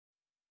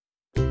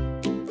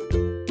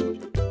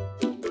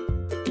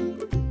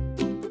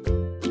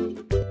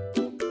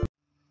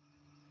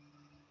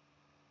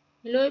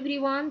Hello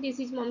everyone, this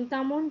is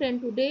Mamta Mund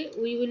and today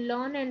we will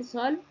learn and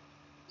solve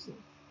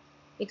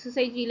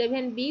exercise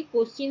 11B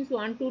questions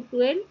 1 to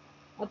 12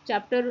 of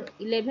chapter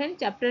 11.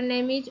 Chapter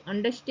name is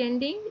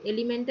Understanding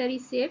Elementary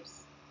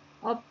Shapes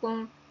of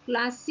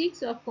class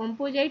 6 of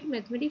Composite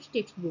Mathematics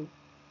textbook.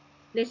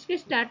 Let's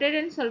get started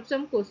and solve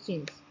some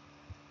questions.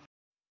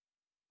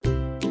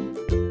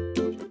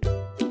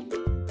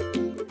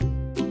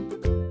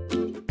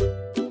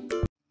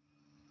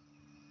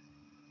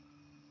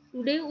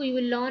 Today we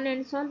will learn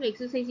and solve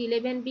exercise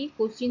 11B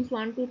questions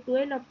 1 to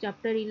 12 of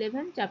chapter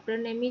 11. Chapter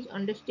name is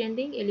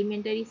Understanding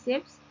Elementary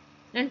Shapes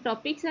and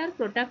topics are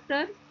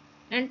protractor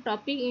and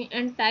topic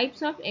and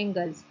types of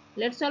angles.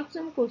 Let's solve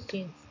some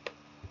questions.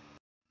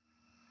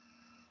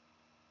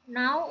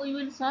 Now we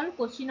will solve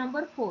question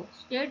number 4.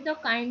 State the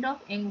kind of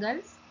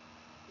angles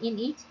in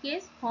each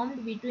case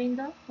formed between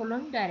the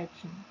following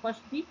direction.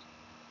 First bit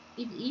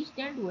is east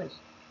and west.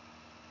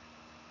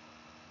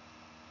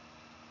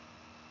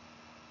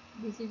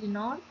 This is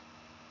north,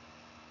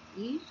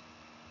 east,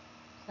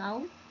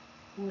 south,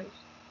 west.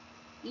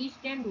 East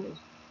and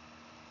west.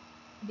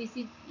 This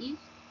is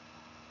east,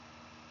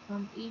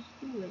 from east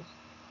to west.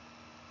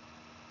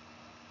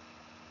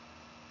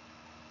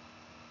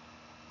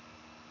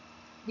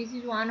 This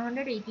is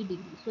 180 degrees.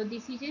 So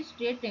this is a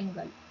straight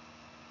angle.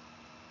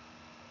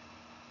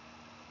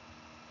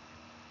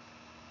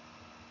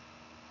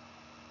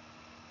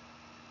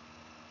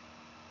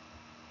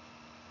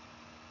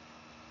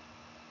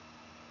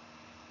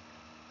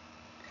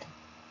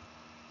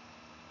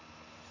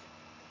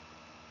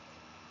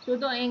 So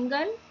the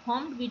angle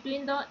formed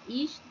between the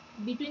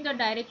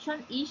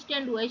direction east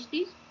and west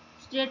is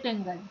straight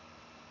angle.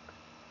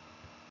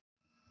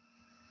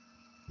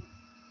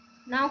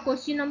 Now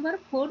question number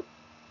 4,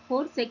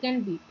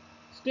 second bit.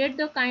 State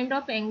the kind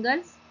of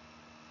angles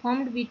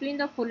formed between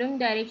the following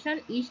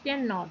direction east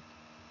and north.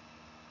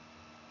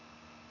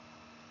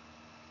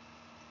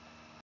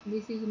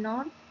 This is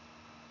north,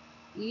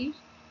 east,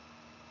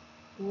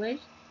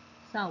 west,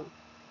 south.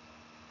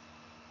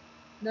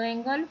 The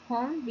angle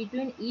formed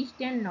between east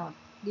and north.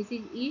 This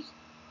is east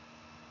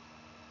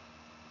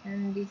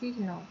and this is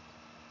north.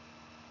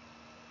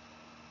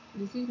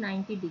 This is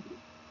 90 degree.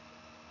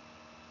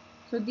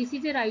 So this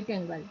is a right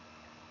angle.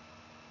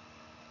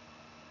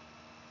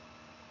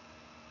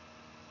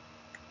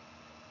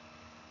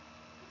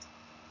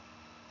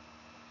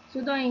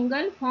 So the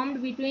angle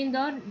formed between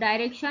the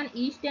direction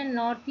east and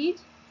north is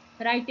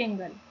right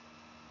angle.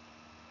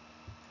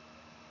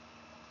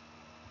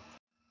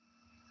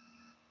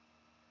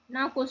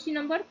 Now question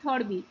number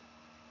third bit.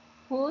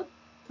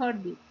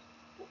 Third bit.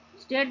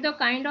 State the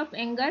kind of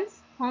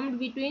angles formed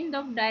between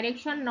the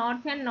direction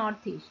north and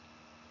northeast.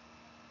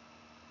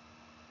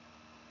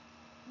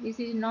 This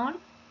is north,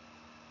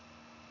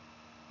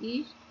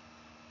 east,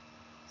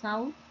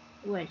 south,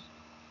 west.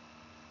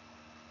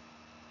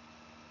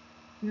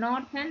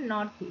 North and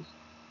northeast.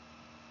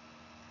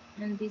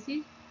 And this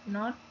is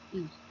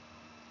northeast.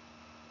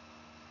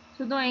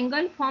 So the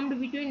angle formed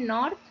between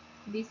north,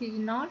 this is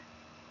north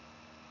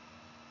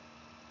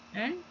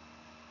and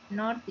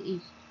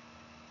northeast.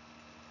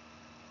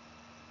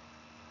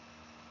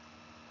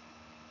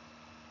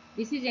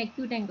 This is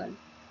acute angle.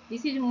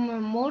 This is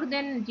more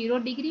than 0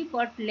 degree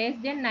but less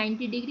than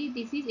 90 degree.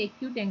 This is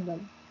acute angle.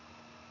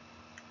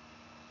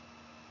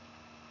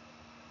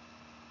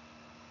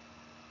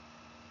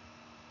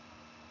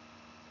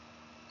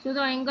 So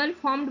the angle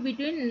formed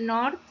between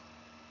north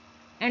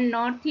and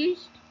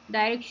northeast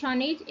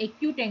direction is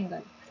acute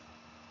angle.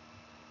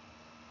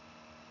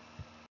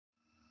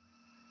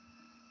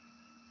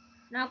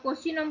 Now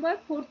question number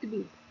 4th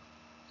bit.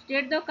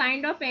 State the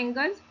kind of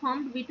angles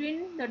formed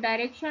between the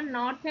direction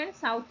north and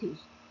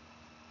southeast.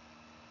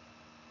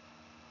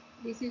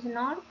 This is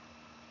north,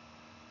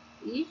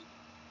 east,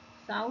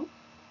 south,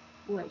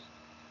 west.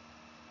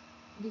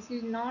 This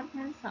is north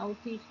and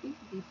southeast is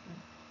this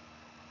one.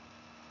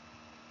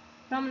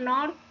 From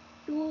north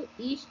to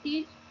east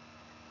is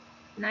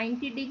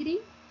 90 degree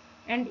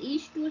and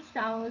east to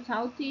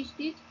southeast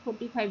is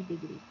 45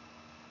 degree.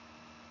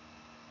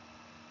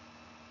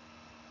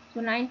 So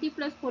 90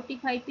 plus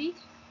 45 is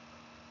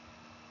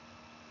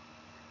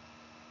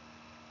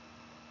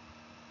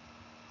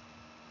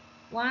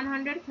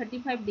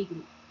 135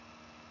 degree,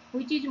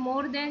 which is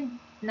more than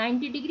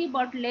 90 degree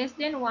but less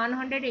than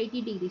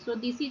 180 degree. So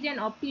this is an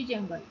obtuse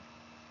angle.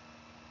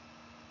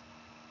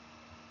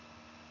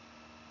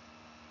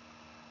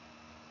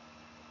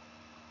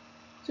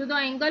 So the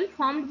angle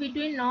formed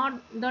between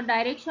the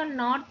direction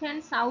north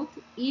and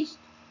southeast,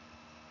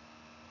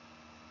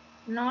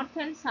 north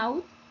and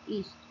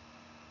southeast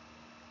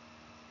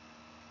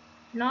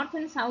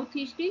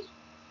is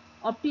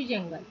obtuse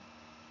angle.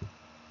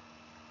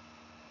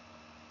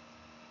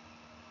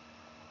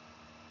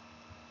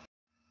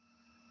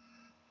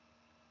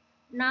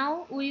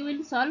 Now we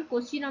will solve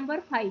question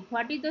number 5.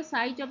 What is the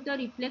size of the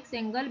reflex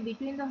angle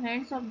between the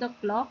hands of the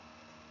clock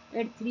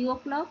at 3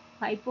 o'clock,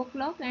 5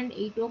 o'clock and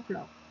 8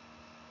 o'clock?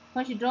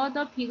 First draw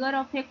the figure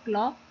of a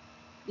clock.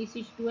 This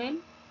is 12,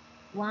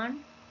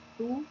 1,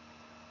 2,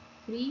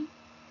 3,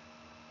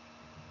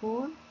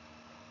 4,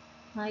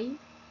 5,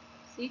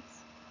 6,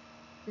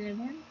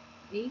 7,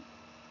 8,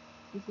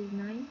 this is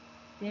 9,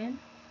 10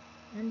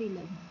 and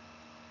 11.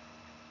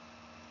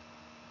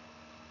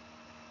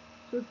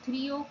 So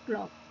 3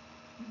 o'clock,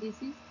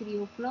 this is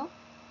 3 o'clock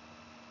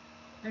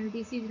and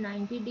this is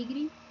 90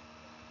 degree.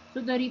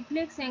 So the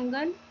reflex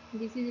angle,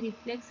 this is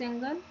reflex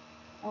angle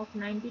of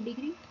 90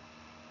 degree.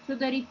 So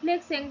the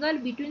reflex angle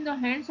between the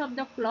hands of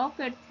the clock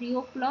at 3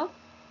 o'clock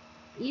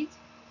is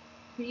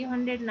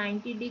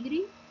 390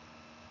 degree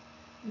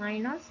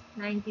minus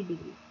 90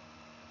 degree.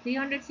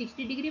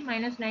 360 degree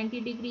minus 90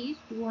 degree is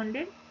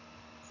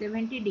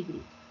 270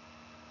 degree.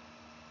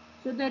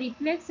 So the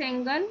reflex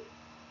angle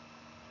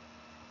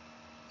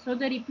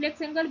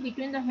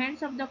between the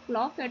hands of the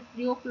clock at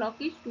 3 o'clock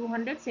is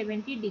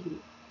 270 degree.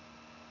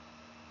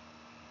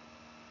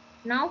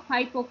 Now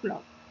 5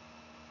 o'clock.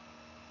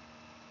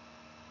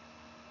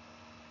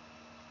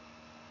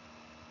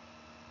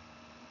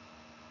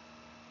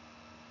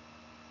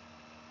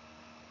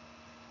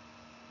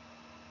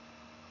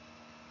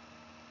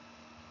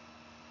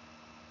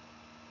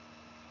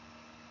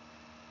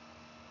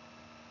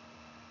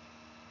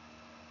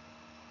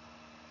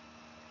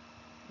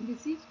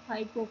 This is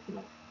 5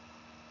 o'clock.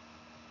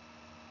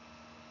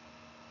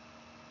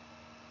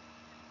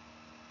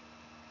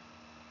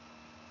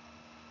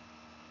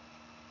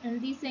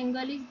 And this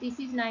angle is, this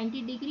is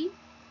 90 degree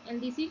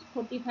and this is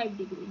 45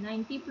 degree.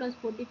 90 plus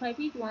 45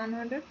 is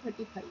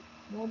 135,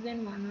 more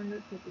than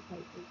 135.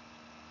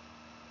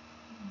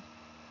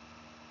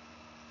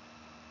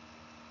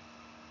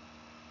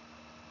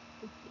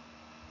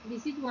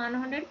 This is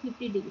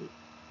 150 degree.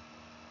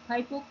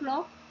 5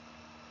 o'clock,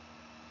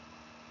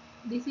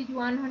 this is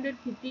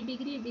 150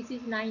 degree, this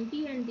is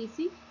 90 and this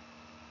is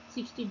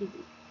 60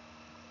 degree.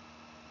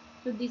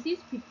 So this is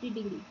 50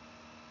 degree.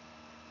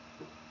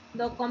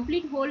 The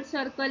complete whole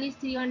circle is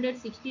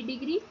 360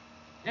 degree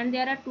and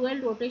there are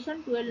 12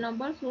 rotation, 12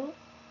 numbers, so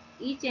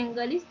each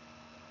angle is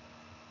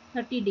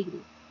 30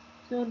 degree.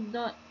 So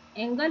the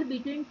angle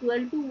between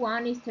 12 to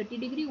 1 is 30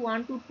 degree,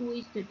 1 to 2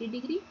 is 30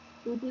 degree,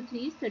 2 to 3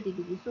 is 30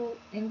 degree. So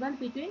angle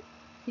between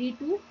 3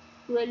 to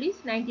 12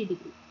 is 90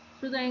 degree.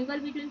 So the angle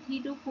between 3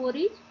 to 4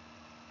 is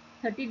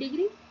 30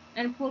 degree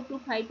and 4 to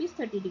 5 is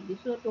 30 degree.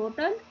 So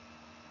total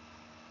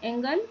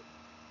angle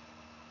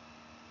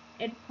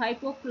at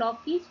 5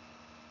 o'clock is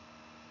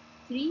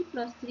 3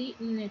 plus 3,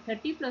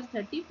 30 plus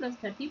 30 plus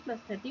 30 plus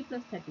 30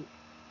 plus 30,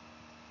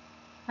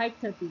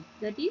 530.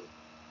 That is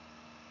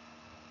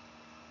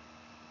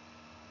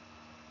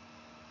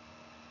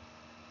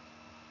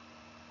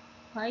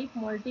 5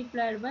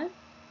 multiplied by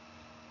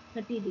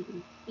 30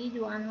 degree is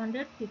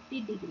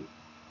 150 degree.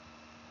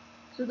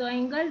 So the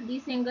angle,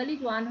 this angle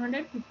is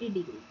 150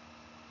 degree.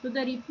 So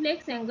the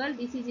reflex angle,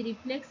 this is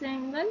reflex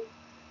angle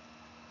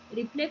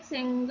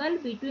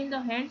between the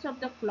hands of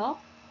the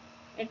clock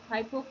at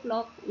 5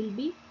 o'clock will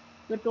be,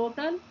 the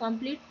total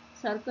complete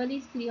circle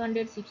is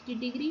 360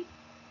 degree.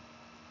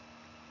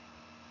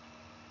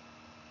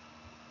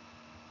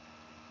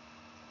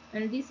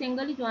 And this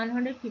angle is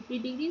 150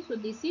 degree, so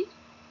this is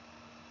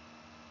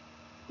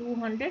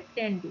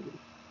 210 degree.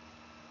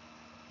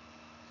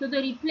 So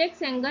the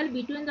reflex angle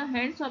between the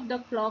hands of the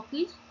clock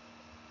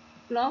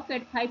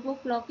at 5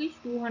 o'clock is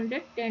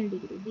 210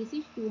 degree. This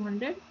is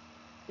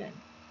 210.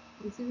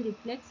 This is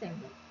reflex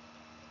angle.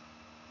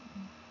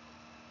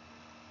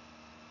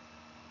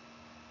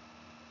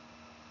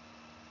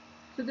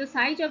 So the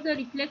size of the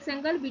reflex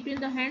angle between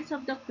the hands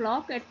of the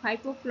clock at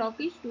 5 o'clock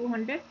is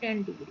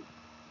 210 degree.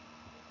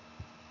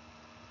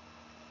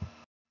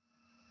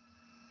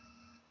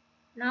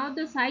 Now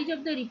the size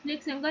of the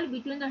reflex angle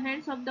between the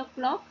hands of the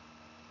clock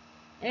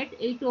at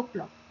 8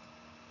 o'clock.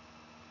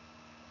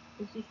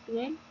 This is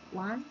 12,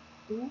 1,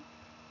 2,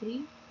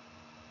 3,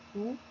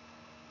 4,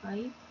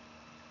 5,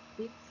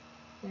 6,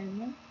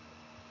 7,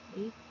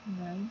 8,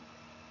 9,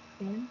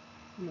 10,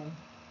 11.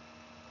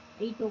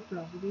 8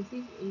 o'clock. This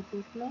is 8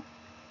 o'clock.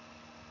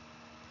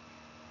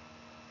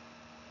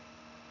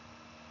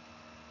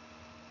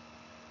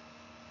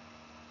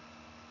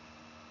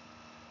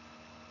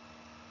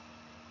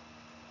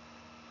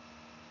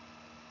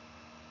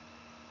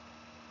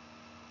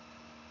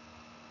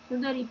 So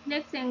the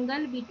reflex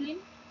angle between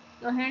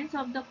the hands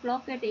of the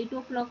clock at 8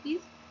 o'clock is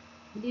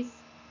this.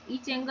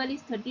 Each angle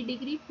is 30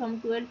 degree.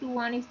 From 12 to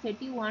 1 is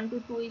 30. 1 to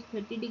 2 is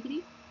 30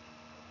 degree.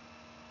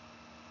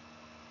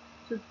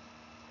 So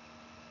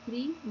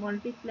 3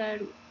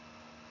 multiplied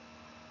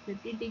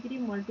 30 degree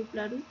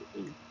multiplied with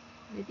 8.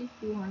 That is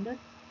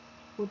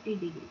 240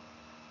 degree.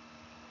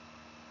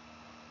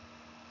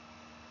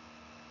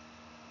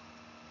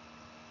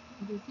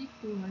 This is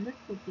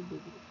 240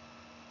 degree.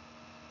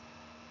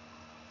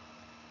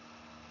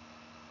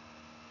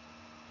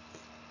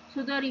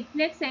 So the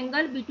reflex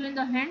angle between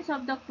the hands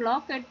of the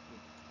clock at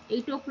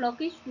 8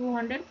 o'clock is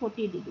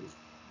 240 degrees.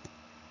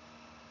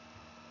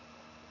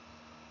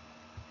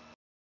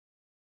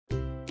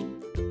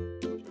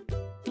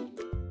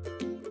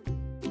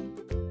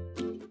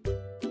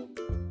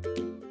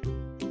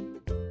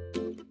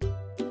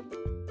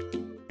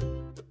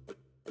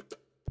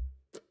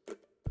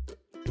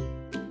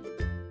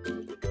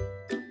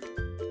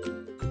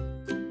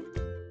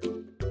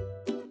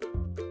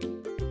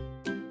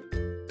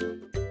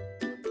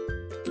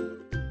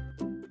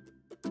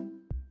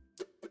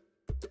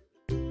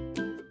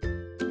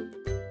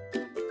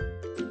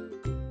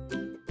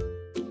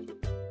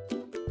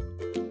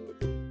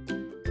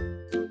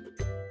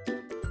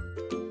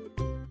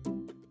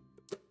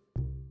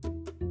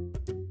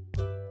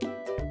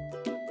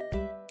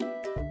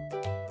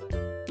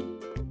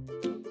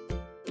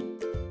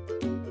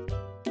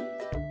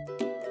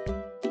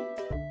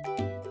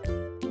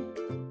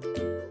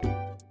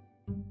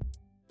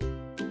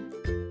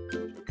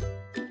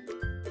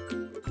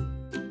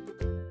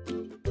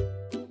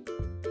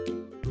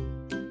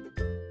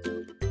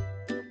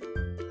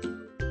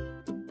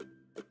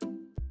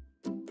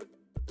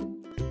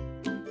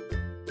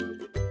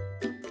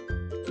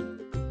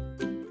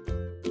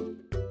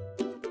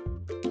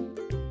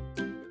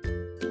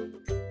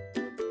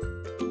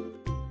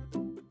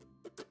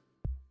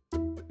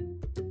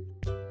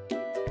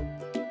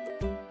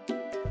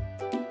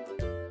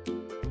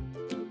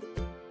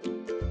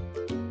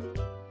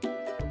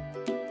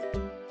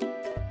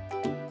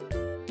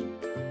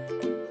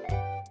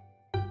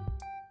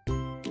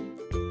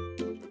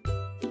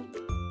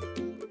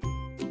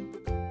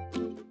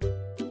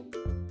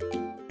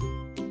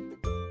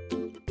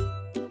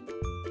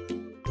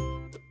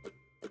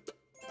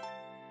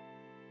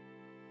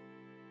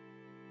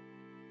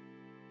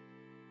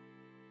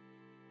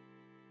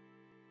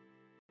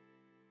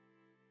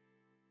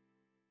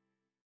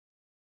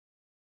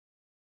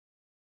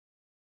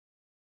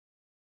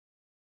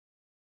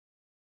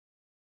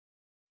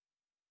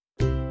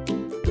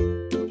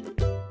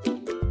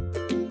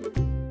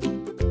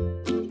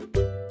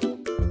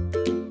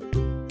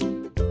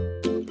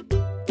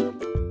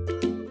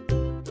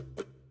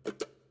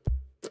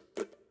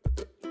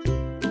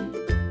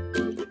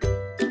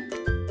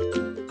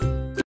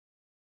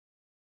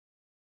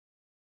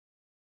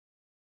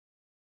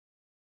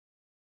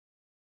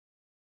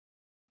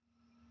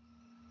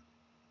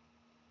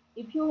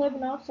 If you have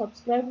not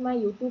subscribed my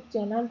YouTube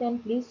channel, then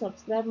please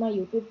subscribe my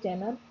YouTube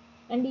channel.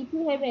 And if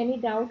you have any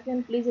doubts,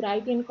 then please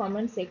write in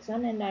comment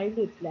section and I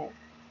will reply.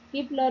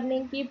 Keep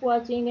learning, keep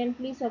watching, and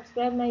please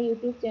subscribe my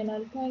YouTube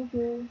channel. Thank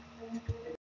you.